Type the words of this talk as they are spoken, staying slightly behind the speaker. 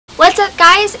What's up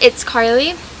guys, it's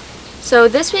Carly. So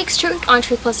this week's truth on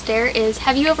Truth Plus Dare is,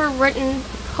 have you ever written a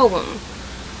poem?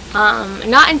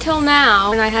 Not until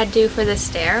now, and I had to for this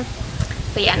dare,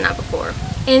 but yeah, not before.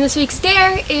 And this week's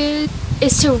dare is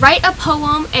to write a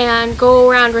poem and go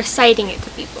around reciting it to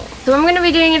people. So I'm going to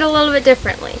be doing it a little bit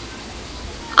differently.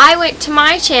 I went to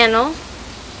my channel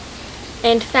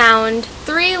and found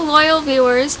 3 loyal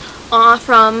viewers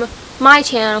from my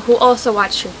channel who also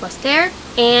watch Truth Plus Dare,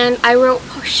 and I wrote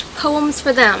poems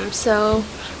for them, so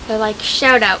they're like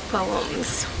shout out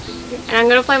poems. And I'm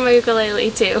gonna play my ukulele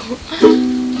too.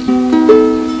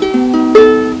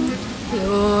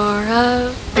 You're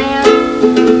a fan,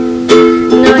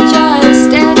 not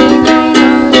just any grain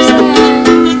of sand.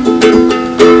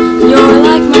 You're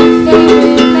like my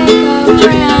favorite makeup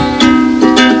brand.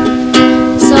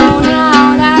 So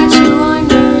now that you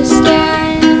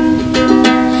understand,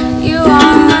 you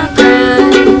are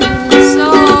grand, so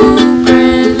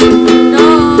grand, oh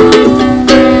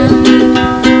grand.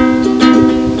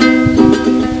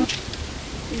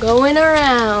 Going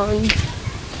around.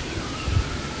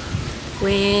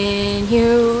 When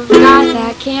you got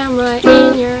that camera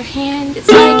in your hand, it's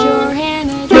like you're in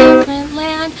a different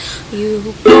land.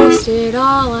 You post it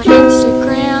all on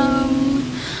Instagram.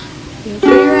 You're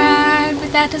pretty rad,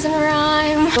 but that doesn't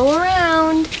rhyme. Go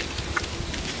around.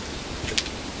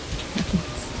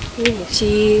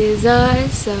 She's a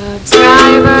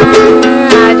subscriber.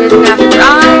 I didn't have to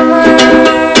drive her.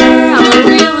 I'm a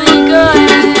really good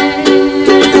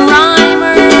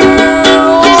rhymer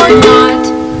or not.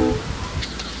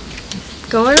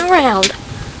 Going around.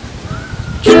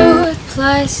 Truth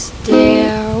plus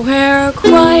dare, we're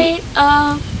quite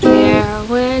a pair.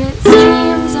 When it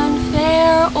seems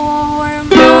unfair or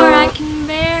more I can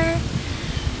bear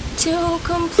to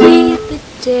complete the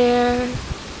dare.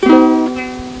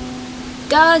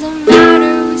 Doesn't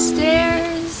matter who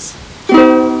stares.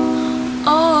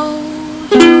 Oh,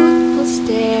 truth plus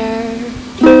dare.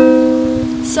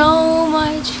 So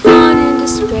much fun and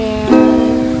despair.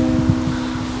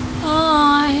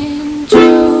 On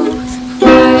Truth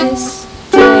Plus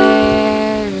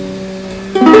Dare.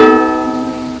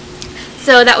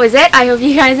 So that was it. I hope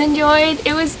you guys enjoyed.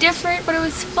 It was different, but it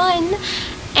was fun.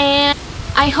 And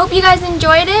I hope you guys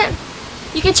enjoyed it.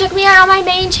 You can check me out on my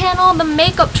main channel,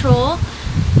 TheMakeupTroll.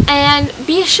 And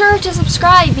be sure to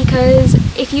subscribe, because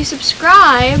if you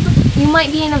subscribe, you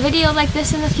might be in a video like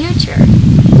this in the future.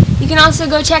 You can also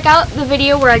go check out the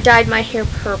video where I dyed my hair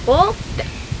purple.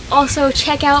 Also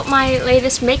check out my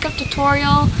latest makeup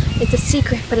tutorial. It's a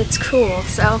secret, but it's cool,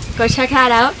 so go check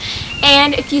that out.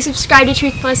 And if you subscribe to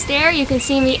Truth Plus Dare, you can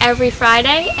see me every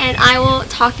Friday, and I will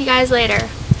talk to you guys later.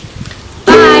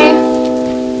 Bye!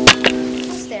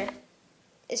 What's there?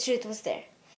 It's Truth Plus Dare.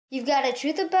 You've got a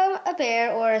truth about a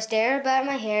bear or a stare about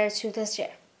my hair, it's Truth Plus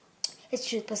Dare. It's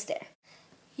Truth Plus Dare.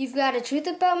 You've got a truth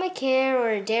about my care or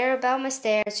a dare about my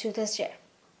stare, it's Truth Plus Dare.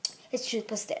 It's Truth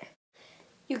Plus Dare.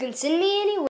 You can send me anywhere.